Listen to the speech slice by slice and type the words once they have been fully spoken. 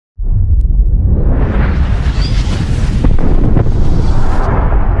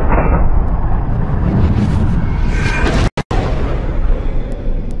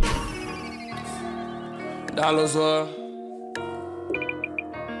Dollazho.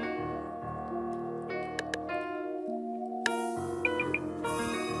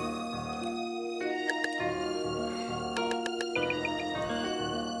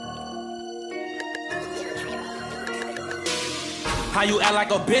 How you act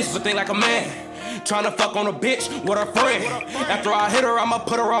like a bitch but think like a man? Tryna fuck on a bitch with her friend. After I hit her, I'ma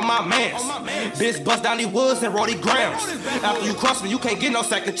put her on my mans. Bitch bust down these woods and roll these grams. After you cross me, you can't get no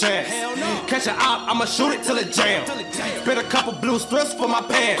second chance. Catch an op, I'ma shoot it till it jam. Spit a couple blue strips for my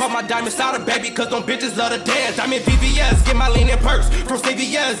pants. Call my diamond solder, baby, cause them bitches love to dance. I'm in VVS, get my lean in purse. From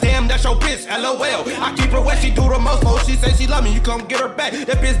CVS, damn, that's your bitch, LOL. I keep her wet, she do the most. Oh, she say she love me, you come get her back.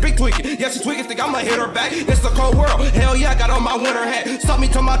 That bitch big tweaking, yeah, she tweaking, think I'ma hit her back. It's a cold world, hell yeah, I got on my winter hat. Suck me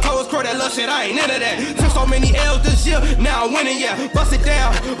till my toes curl, that little shit, I ain't into that. Took so many L's this year, now I'm winning, yeah. Bust it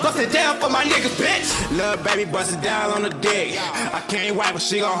down for my niggas, bitch. Little baby bust it down on the dick. I can't wipe her,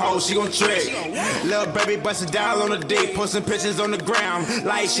 she gon' hold, she gon' trick. Little baby bust it down on the dick, put some pictures on the ground,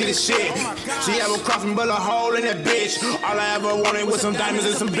 like she the shit. She ever cross me, but a hole in that bitch. All I ever wanted was some diamonds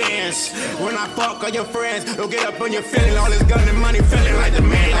and some bands. When I fuck all your friends, don't get up on your feeling. All this gun and money, feeling like the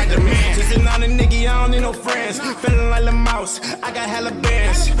man, like the man. Just sitting on a nigga, I don't need no friends. Feeling like the mouse, I got hella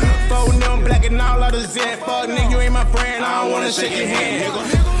bands. Fold them black and all of the zen. Fuck nigga, you ain't my friend, I don't wanna shake your hand,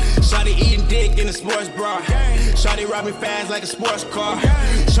 nigga. Shawty eating dick in a sports bra. Shawty rob me fast like a sports car.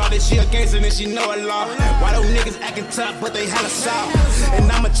 Shawty she a gangster and she know a law. Why those niggas acting tough but they hella soft? And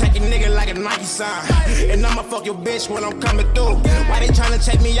I'ma check a nigga like a Nike sign. And I'ma fuck your bitch when I'm coming through. Why they tryna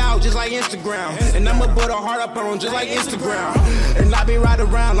check me out just like Instagram? And I'ma put a heart up on them just like Instagram. And I be right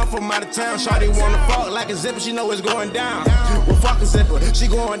around, I'm from out of town. Shawty wanna fuck like a zipper, she know it's going down. Well fuck a zipper, she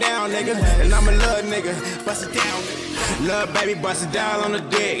going down nigga. And I'm a little nigga, bust it down nigga. Little baby bust it down on the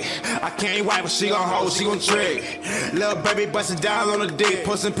dick. I can't wipe her, she gon' hold, she gon' trick. Little baby bust it down on the dick,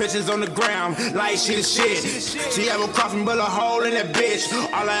 put some pictures on the ground, like she the shit. She ever cross me, but a hole in that bitch.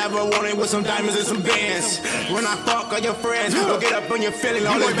 All I ever wanted was some diamonds and some bands. When I fuck all your friends, don't get up on your feeling.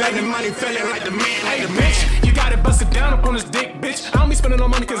 All this baby money, feeling like the man, like the man. You got it busted down up on this dick, bitch. I don't be spending no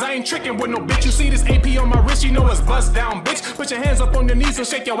money cause I ain't tricking with no bitch. You see this AP on my wrist, you know it's bust down, bitch. Put your hands up on your knees and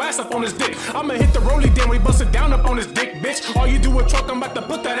shake your ass up on this dick. I'ma hit the rollie, then we bust it down up on this dick, bitch. All you do is truck, I'm about to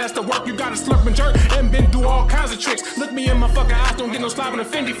put that ass to work. You gotta slurp and jerk and been do all kinds of tricks. Look me in my fucking eyes, don't get no slap in a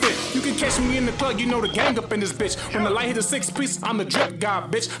Fendi fit. You can catch me in the club, you know the gang up in this bitch. When the light hit a 6 piece, I'm the drip guy,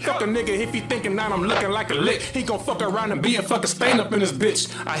 bitch. Fuck a nigga if he thinking that I'm looking like a lick. He gon' fuck around and be a fucking stain up in this bitch.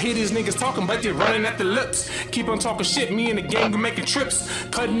 I hear these niggas talking, but they running at the lips. Keep on talking shit, me and the gang, we making trips.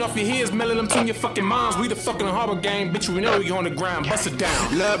 Cutting off your heads, mailing them to your fucking moms. We the fucking Harborgang, bitch, we know you on the ground, bust it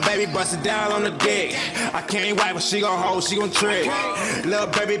down. Little baby bust it down on the dick. I can't wipe her, she gon' hold, she gon' trick. Little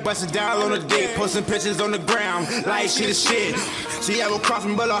baby bust it down on the dick, put some pictures on the ground, like she the shit. She ever cross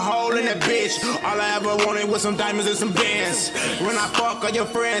me, but a hole in that bitch. All I ever wanted was some diamonds and some bands. When I fuck all your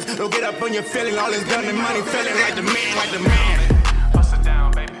friends, don't get up on your feeling. All this gun and money, feeling like the man, like the man. Bust it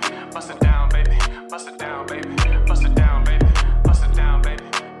down, baby, bust it down, baby, bust it down.